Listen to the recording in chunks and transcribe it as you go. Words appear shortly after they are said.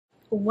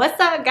What's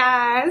up,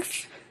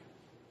 guys?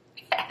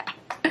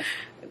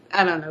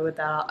 I don't know what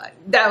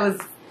that was.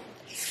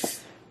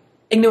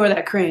 Ignore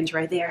that cringe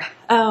right there.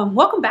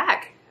 Welcome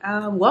back.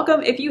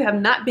 Welcome if you have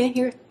not been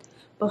here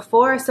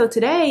before. So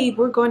today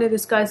we're going to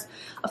discuss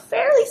a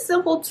fairly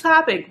simple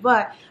topic,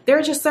 but there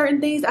are just certain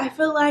things I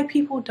feel like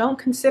people don't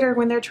consider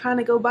when they're trying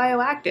to go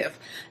bioactive.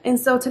 And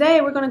so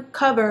today we're going to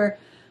cover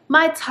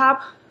my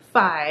top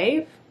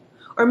 5,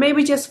 or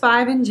maybe just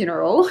 5 in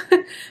general,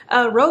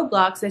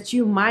 roadblocks that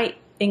you might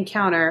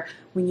encounter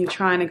when you're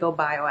trying to go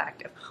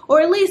bioactive.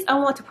 Or at least I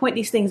want to point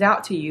these things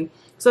out to you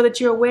so that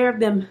you're aware of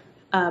them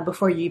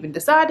before you even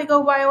decide to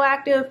go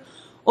bioactive,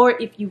 or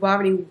if you've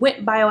already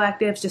went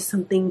bioactive, just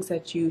some things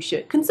that you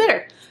should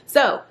consider.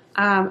 So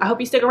I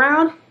hope you stick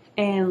around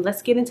and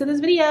let's get into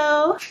this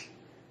video.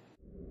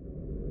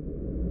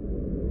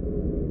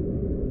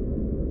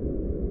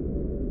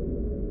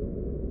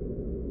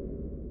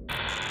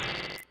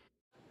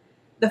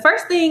 The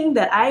first thing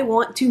that I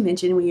want to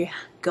mention when you're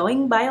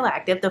going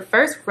bioactive, the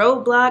first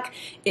roadblock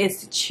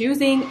is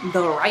choosing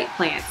the right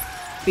plants,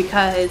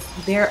 because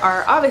there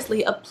are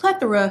obviously a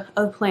plethora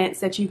of plants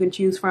that you can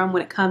choose from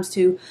when it comes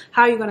to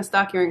how you're going to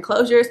stock your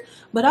enclosures,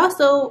 but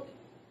also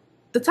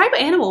the type of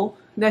animal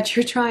that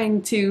you're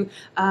trying to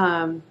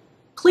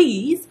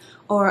please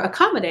or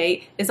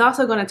accommodate is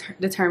also going to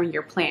determine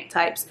your plant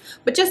types.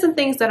 But just some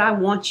things that I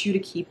want you to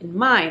keep in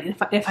mind.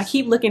 If I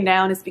keep looking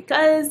down, it's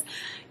because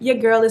your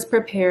girl is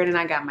prepared and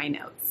I got my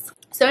notes.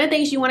 So the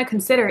things you want to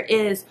consider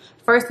is,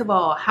 first of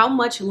all, how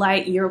much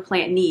light your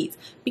plant needs.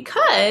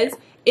 Because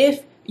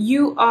if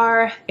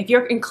your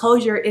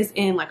enclosure is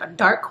in like a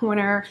dark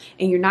corner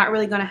and you're not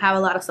really going to have a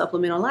lot of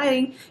supplemental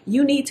lighting,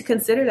 you need to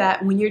consider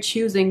that when you're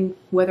choosing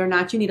whether or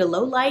not you need a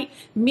low light,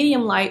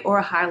 medium light, or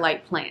a high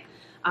light plant.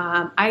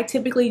 I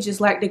typically just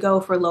like to go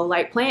for low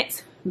light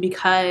plants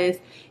because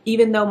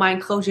even though my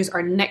enclosures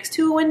are next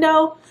to a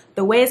window,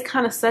 the way it's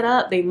kind of set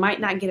up, they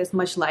might not get as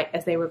much light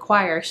as they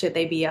require should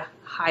they be a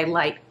high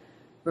light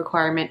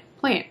requirement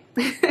plant.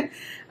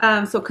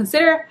 So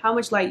consider how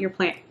much light your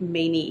plant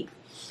may need.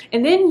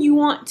 And then you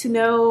want to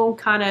know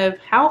kind of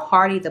how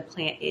hardy the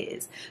plant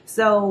is.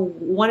 So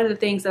one of the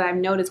things that I've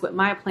noticed with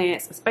my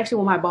plants, especially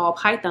with my ball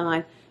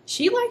python,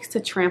 she likes to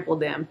trample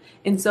them.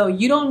 And so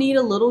you don't need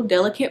a little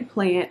delicate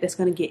plant that's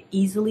going to get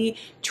easily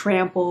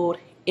trampled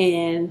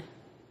and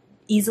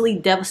easily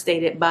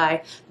devastated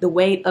by the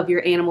weight of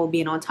your animal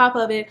being on top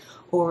of it,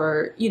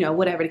 or, you know,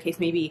 whatever the case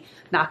may be,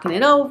 knocking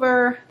it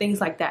over,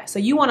 things like that. So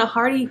you want a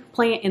hardy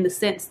plant in the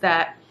sense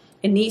that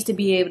it needs to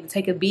be able to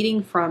take a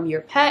beating from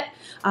your pet,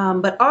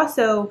 but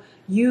also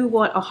you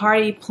want a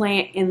hardy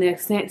plant in the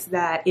sense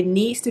that it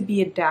needs to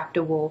be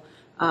adaptable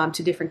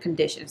to different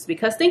conditions.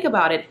 Because think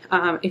about it,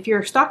 if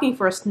you're stocking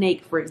for a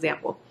snake, for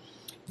example,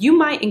 you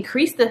might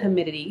increase the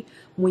humidity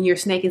when your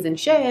snake is in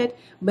shed,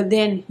 but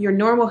then your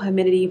normal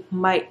humidity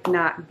might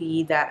not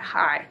be that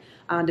high,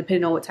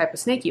 depending on what type of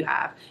snake you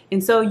have.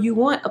 And so you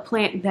want a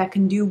plant that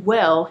can do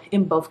well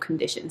in both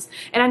conditions.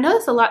 And I know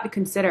that's a lot to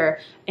consider,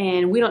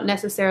 and we don't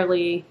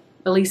necessarily,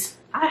 at least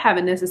I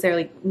haven't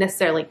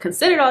necessarily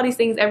considered all these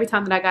things every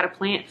time that I got a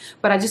plant,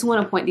 but I just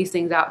want to point these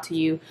things out to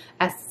you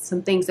as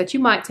some things that you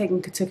might take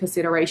into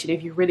consideration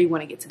if you really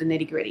want to get to the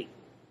nitty-gritty.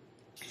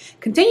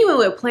 Continuing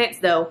with plants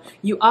though,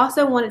 you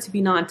also want it to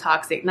be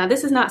non-toxic. Now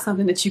this is not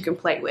something that you can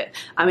play with.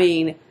 I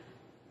mean,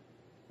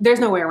 there's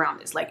no way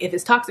around this. Like if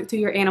it's toxic to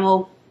your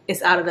animal,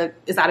 it's out of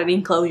the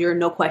enclosure,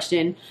 no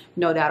question,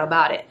 no doubt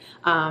about it.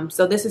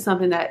 So this is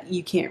something that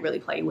you can't really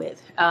play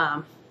with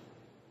at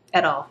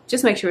all.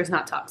 Just make sure it's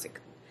not toxic.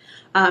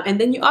 And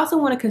then you also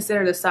want to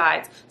consider the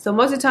size. So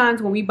most of the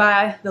times when we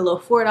buy the little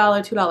 $4,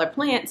 $2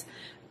 plants,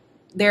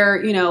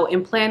 they're, you know,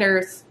 in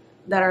planters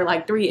that are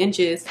like 3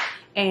 inches,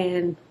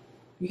 and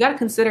you got to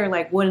consider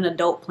like what an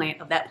adult plant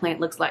of that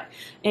plant looks like.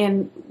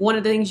 And one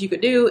of the things you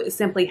could do is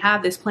simply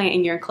have this plant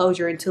in your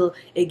enclosure until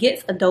it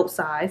gets adult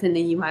size, and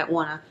then you might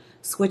want to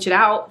switch it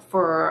out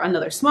for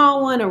another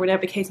small one or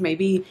whatever the case may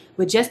be.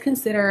 But just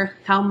consider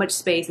how much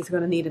space it's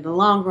going to need in the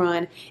long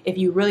run if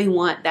you really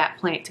want that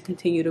plant to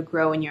continue to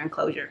grow in your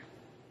enclosure.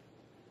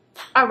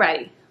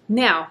 Alrighty,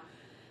 now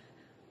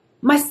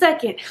my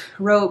second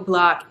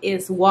roadblock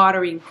is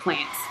watering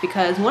plants,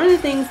 because one of the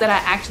things that I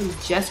actually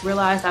just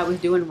realized I was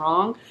doing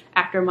wrong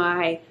after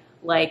my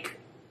like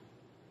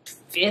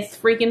 5th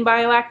freaking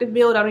bioactive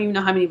build. I don't even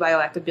know how many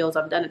bioactive builds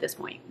I've done at this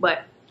point,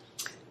 but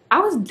I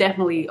was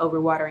definitely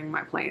overwatering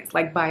my plants,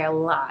 like by a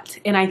lot.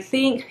 And I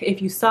think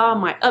if you saw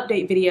my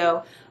update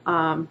video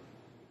of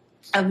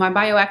my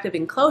bioactive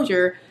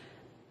enclosure,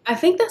 I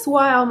think that's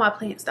why all my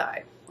plants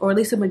died, or at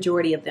least a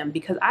majority of them,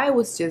 because I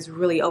was just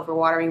really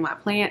overwatering my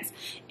plants.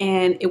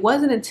 And it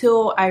wasn't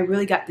until I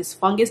really got this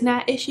fungus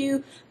gnat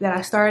issue that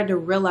I started to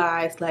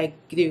realize, like,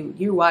 dude,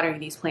 you're watering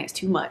these plants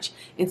too much.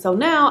 And so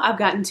now I've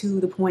gotten to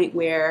the point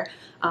where,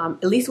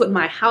 at least with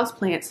my house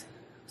plants,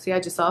 see, I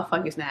just saw a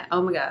fungus gnat.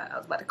 Oh my God, I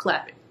was about to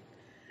clap it.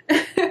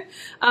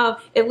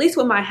 At least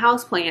with my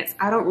house plants,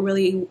 I don't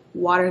really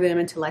water them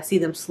until I see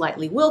them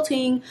slightly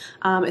wilting,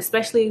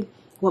 especially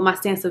with my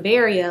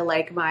sansevieria,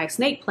 like my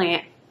snake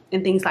plant.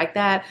 and things like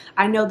that.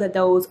 I know that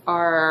those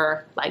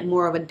are like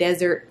more of a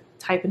desert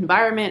type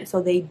environment, so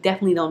they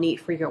definitely don't need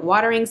frequent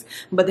waterings,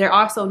 but they're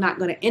also not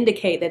going to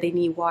indicate that they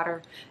need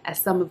water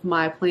as some of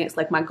my plants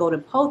like my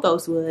golden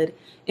pothos would.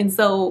 And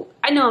so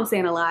I know I'm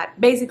saying a lot.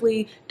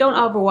 Basically, don't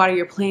overwater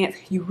your plants.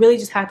 You really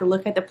just have to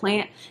look at the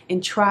plant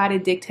and try to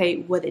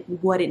dictate what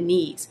it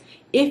needs.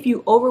 If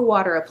you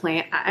overwater a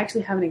plant, I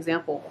actually have an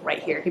example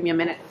right here. Give me a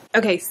minute.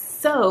 Okay,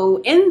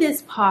 so in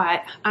this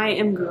pot, I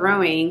am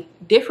growing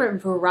different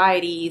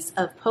varieties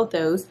of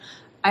pothos.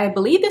 I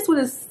believe this one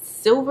is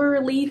silver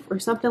leaf or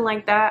something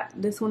like that.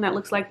 This one that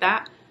looks like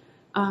that.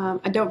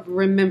 I don't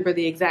remember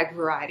the exact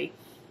variety.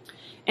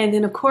 And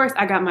then of course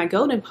I got my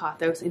golden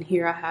pothos, and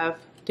here I have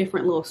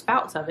different little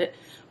spouts of it.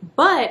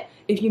 But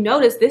if you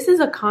notice, this is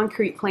a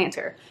concrete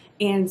planter,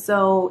 and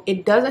so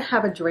it doesn't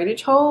have a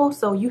drainage hole,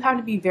 so you have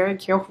to be very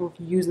careful if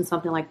you're using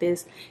something like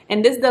this.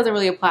 And this doesn't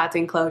really apply to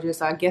enclosures,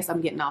 so I guess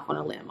I'm getting off on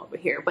a limb over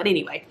here. But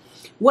anyway,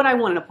 what I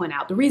wanted to point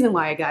out, the reason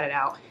why I got it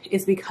out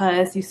is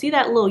because you see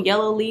that little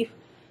yellow leaf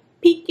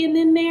peeking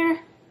in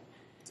there?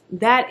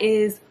 That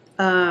is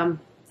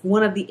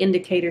one of the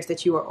indicators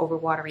that you are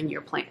overwatering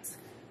your plants.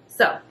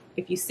 So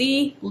if you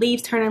see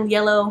leaves turning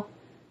yellow,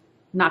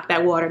 knock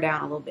that water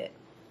down a little bit.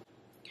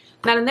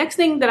 Now the next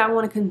thing that I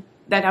want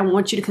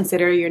you to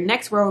consider, your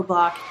next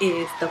roadblock,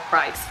 is the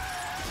price.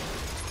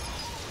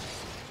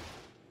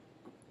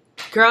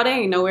 Girl, there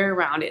ain't nowhere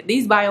around it.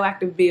 These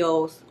bioactive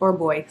bills, or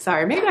boy,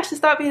 sorry, maybe I should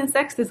stop being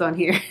sexist on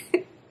here.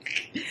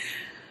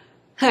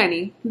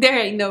 Honey, there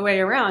ain't no way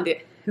around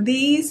it.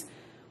 These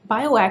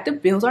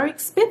bioactive bills are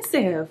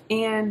expensive,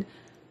 and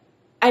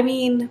I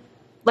mean,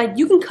 like,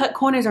 you can cut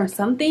corners on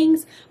some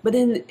things, but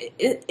then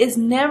it's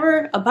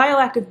never, a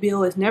bioactive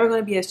bill is never going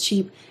to be as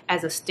cheap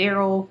as a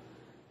sterile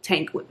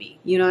tank would be.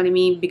 You know what I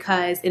mean?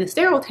 Because in a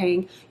sterile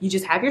tank, you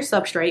just have your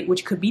substrate,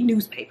 which could be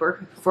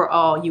newspaper for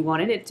all you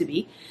wanted it to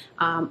be.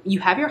 You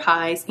have your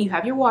highs, you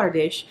have your water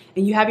dish,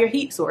 and you have your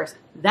heat source.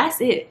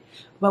 That's it.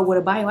 But with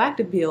a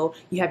bioactive bill,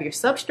 you have your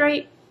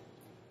substrate,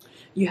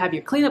 you have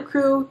your cleanup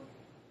crew,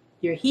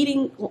 your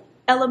heating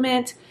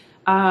element.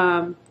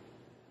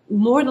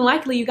 More than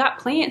likely you got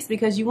plants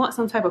because you want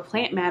some type of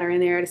plant matter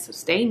in there to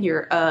sustain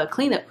your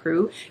cleanup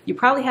crew. You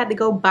probably had to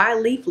go buy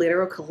leaf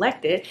litter or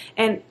collect it.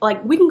 And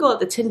like, we can go up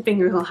to 10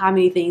 fingers on how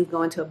many things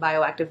go into a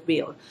bioactive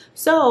build.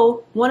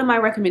 So one of my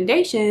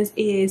recommendations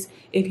is,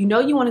 if you know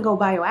you want to go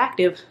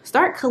bioactive,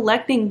 start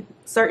collecting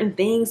certain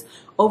things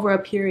over a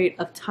period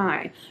of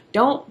time.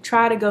 Don't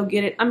try to go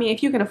get it. I mean,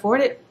 if you can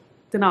afford it,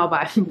 then I'll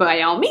buy by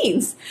all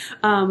means.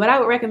 But I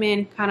would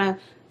recommend kind of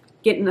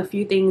getting a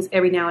few things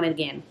every now and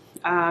again.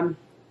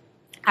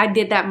 I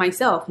did that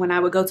myself. When I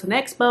would go to an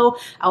expo,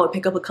 I would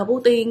pick up a couple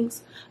of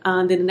things.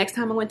 Then the next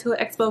time I went to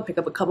an expo, pick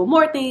up a couple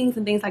more things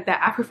and things like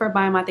that. I prefer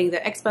buying my things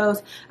at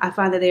expos. I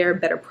find that they are a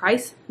better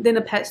price than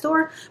a pet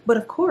store. But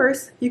of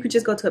course, you could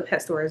just go to a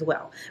pet store as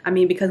well. I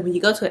mean, because when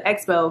you go to an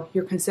expo,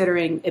 you're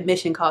considering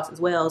admission costs as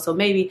well. So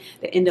maybe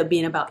they end up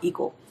being about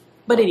equal.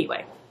 But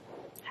anyway,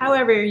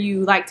 however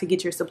you like to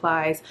get your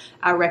supplies,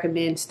 I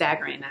recommend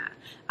staggering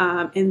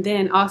that. And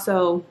then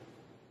also,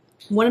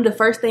 one of the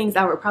first things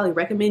I would probably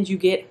recommend you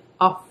get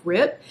off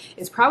rip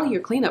is probably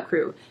your cleanup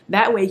crew.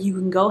 That way you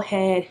can go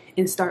ahead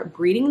and start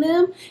breeding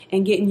them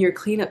and getting your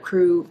cleanup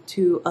crew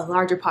to a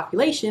larger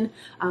population.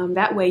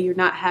 That way you're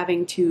not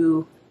having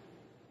to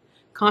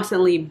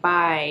constantly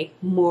buy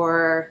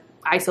more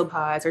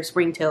isopods or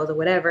springtails or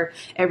whatever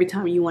every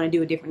time you want to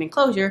do a different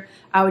enclosure.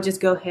 I would just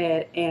go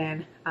ahead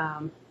and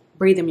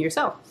breed them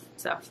yourself.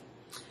 So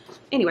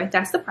anyway,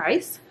 that's the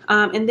price.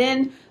 And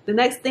then the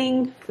next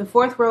thing, the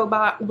fourth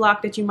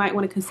roadblock that you might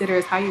want to consider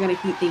is how you're going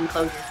to heat the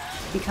enclosure.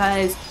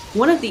 Because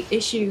one of the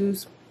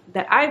issues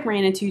that I've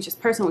ran into, just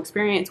personal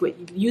experience with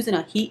using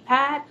a heat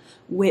pad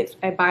with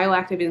a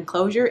bioactive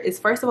enclosure, is,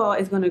 first of all,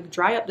 it's going to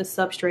dry up the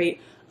substrate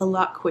a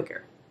lot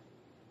quicker.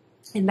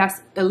 And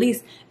that's, at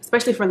least,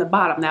 especially from the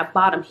bottom, that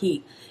bottom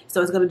heat. So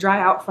it's going to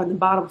dry out from the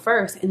bottom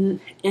first. And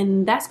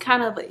that's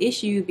kind of an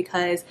issue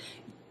because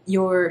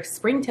your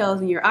springtails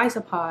and your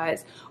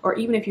isopods, or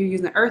even if you're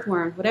using the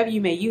earthworms, whatever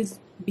you may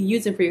be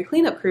using for your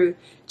cleanup crew,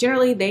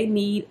 generally they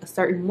need a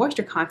certain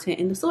moisture content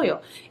in the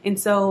soil. And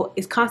so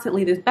it's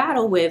constantly this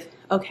battle with,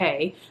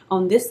 okay,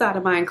 on this side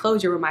of my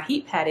enclosure where my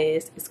heat pad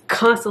is, it's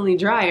constantly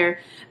drier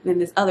than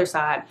this other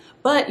side.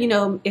 But you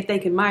know, if they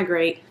can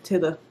migrate to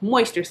the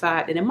moisture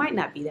side, then it might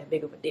not be that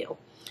big of a deal.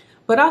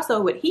 But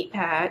also with heat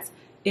pads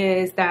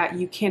is that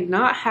you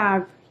cannot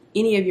have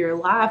any of your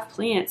live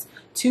plants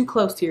too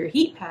close to your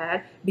heat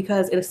pad,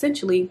 because it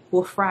essentially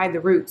will fry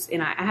the roots.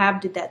 And I have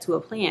did that to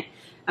a plant.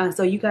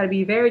 So you got to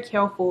be very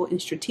careful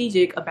and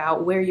strategic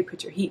about where you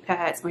put your heat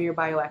pads on your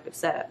bioactive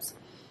setups.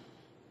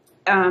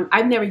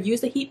 I've never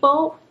used a heat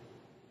bulb,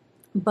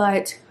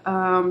 but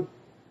I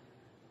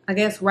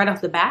guess right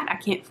off the bat, I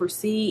can't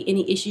foresee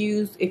any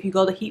issues if you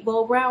go the heat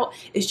bulb route.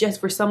 It's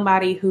just for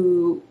somebody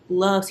who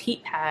loves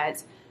heat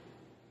pads.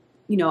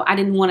 You know, I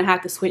didn't want to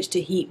have to switch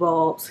to heat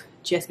bulbs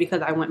just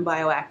because I went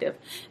bioactive.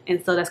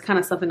 And so that's kind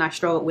of something I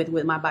struggled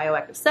with my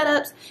bioactive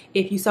setups.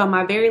 If you saw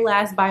my very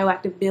last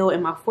bioactive build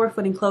in my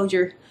 4-foot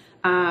enclosure,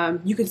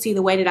 you can see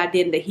the way that I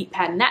did the heat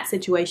pad in that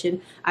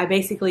situation. I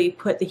basically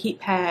put the heat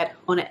pad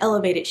on an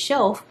elevated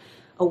shelf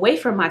away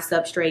from my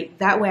substrate.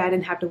 That way I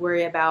didn't have to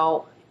worry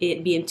about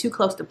it being too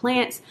close to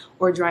plants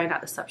or drying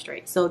out the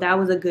substrate. So that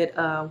was a good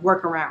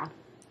workaround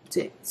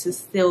to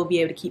still be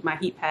able to keep my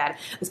heat pad,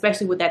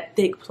 especially with that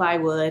thick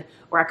plywood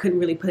where I couldn't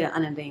really put it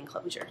under the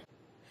enclosure.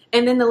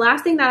 And then the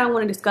last thing that I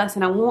want to discuss,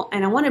 and I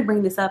want to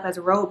bring this up as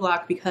a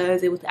roadblock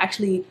because it was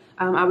actually,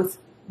 I was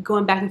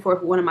going back and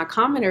forth with one of my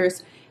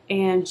commenters,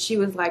 and she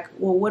was like,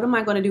 well, what am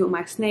I going to do with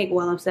my snake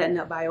while I'm setting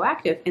up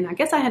Bioactive? And I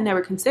guess I had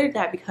never considered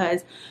that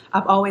because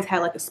I've always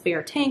had like a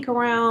spare tank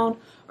around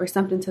or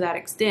something to that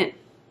extent.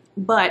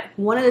 But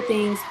one of the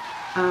things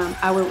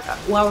I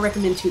would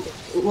recommend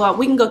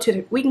we can go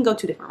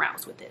two different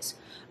routes with this.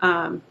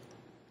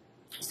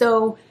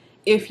 So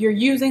if you're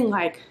using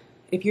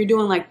if you're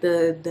doing like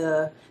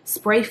the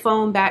spray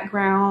foam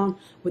background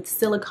with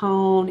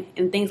silicone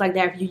and things like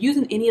that, if you're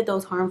using any of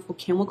those harmful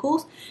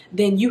chemicals,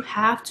 then you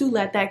have to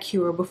let that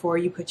cure before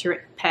you put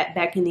your pet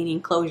back in the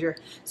enclosure.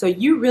 So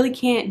you really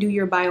can't do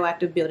your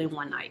bioactive build in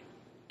one night.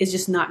 It's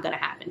just not going to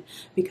happen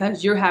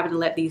because you're having to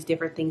let these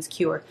different things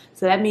cure.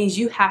 So that means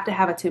you have to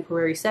have a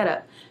temporary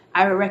setup.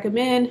 I would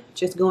recommend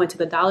just going to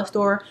the dollar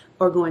store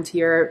or going to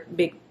your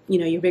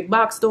big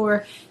box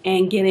store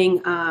and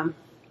getting a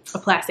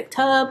plastic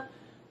tub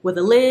with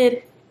a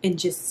lid and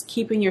just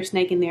keeping your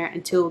snake in there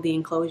until the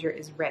enclosure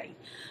is ready.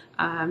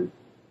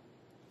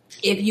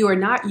 If you are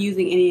not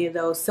using any of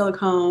those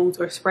silicones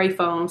or spray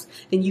foams,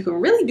 then you can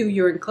really do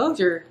your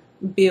enclosure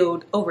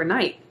build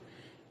overnight.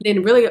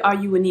 Then really all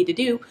you would need to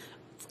do,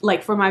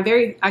 like I'll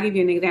give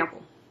you an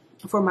example.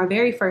 For my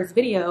very first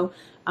video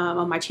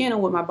on my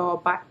channel with my ball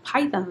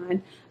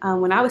python,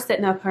 when I was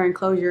setting up her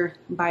enclosure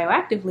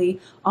bioactively,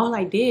 all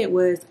I did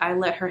was I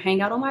let her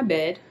hang out on my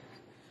bed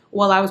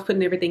while I was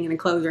putting everything in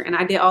enclosure, and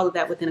I did all of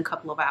that within a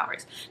couple of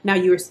hours. Now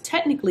you're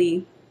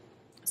technically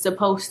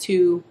supposed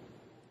to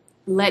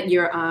let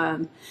your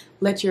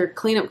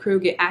cleanup crew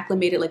get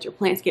acclimated, let your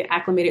plants get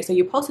acclimated. So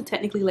you're supposed to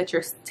technically let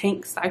your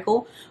tank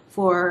cycle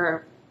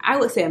for, I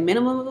would say, a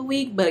minimum of a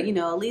week, but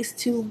at least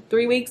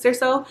 2-3 weeks or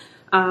so.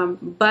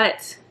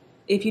 But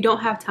if you don't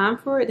have time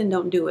for it, then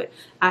don't do it.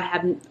 I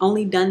have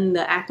only done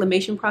the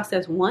acclimation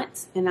process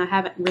once, and I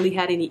haven't really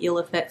had any ill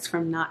effects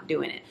from not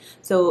doing it.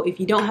 So if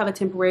you don't have a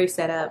temporary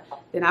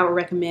setup, then I would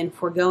recommend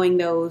foregoing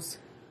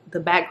the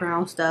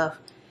background stuff,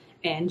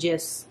 and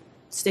just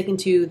sticking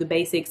to the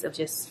basics of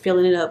just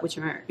filling it up with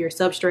your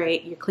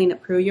substrate, your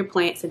cleanup crew, your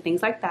plants, and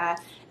things like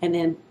that, and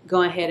then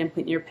go ahead and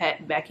put your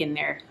pet back in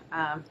there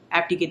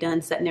after you get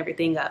done setting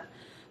everything up.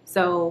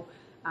 So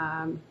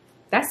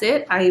that's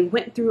it. I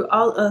went through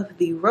all of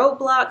the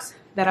roadblocks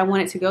that I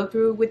wanted to go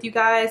through with you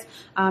guys.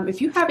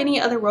 If you have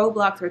any other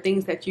roadblocks or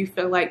things that you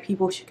feel like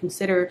people should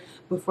consider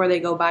before they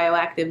go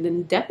bioactive,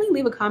 then definitely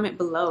leave a comment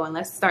below and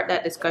let's start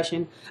that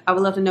discussion. I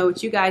would love to know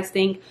what you guys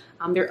think.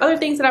 There are other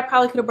things that I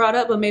probably could have brought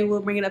up, but maybe we'll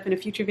bring it up in a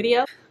future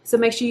video. So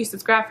make sure you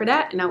subscribe for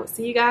that, and I will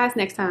see you guys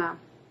next time.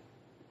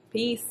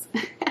 Peace.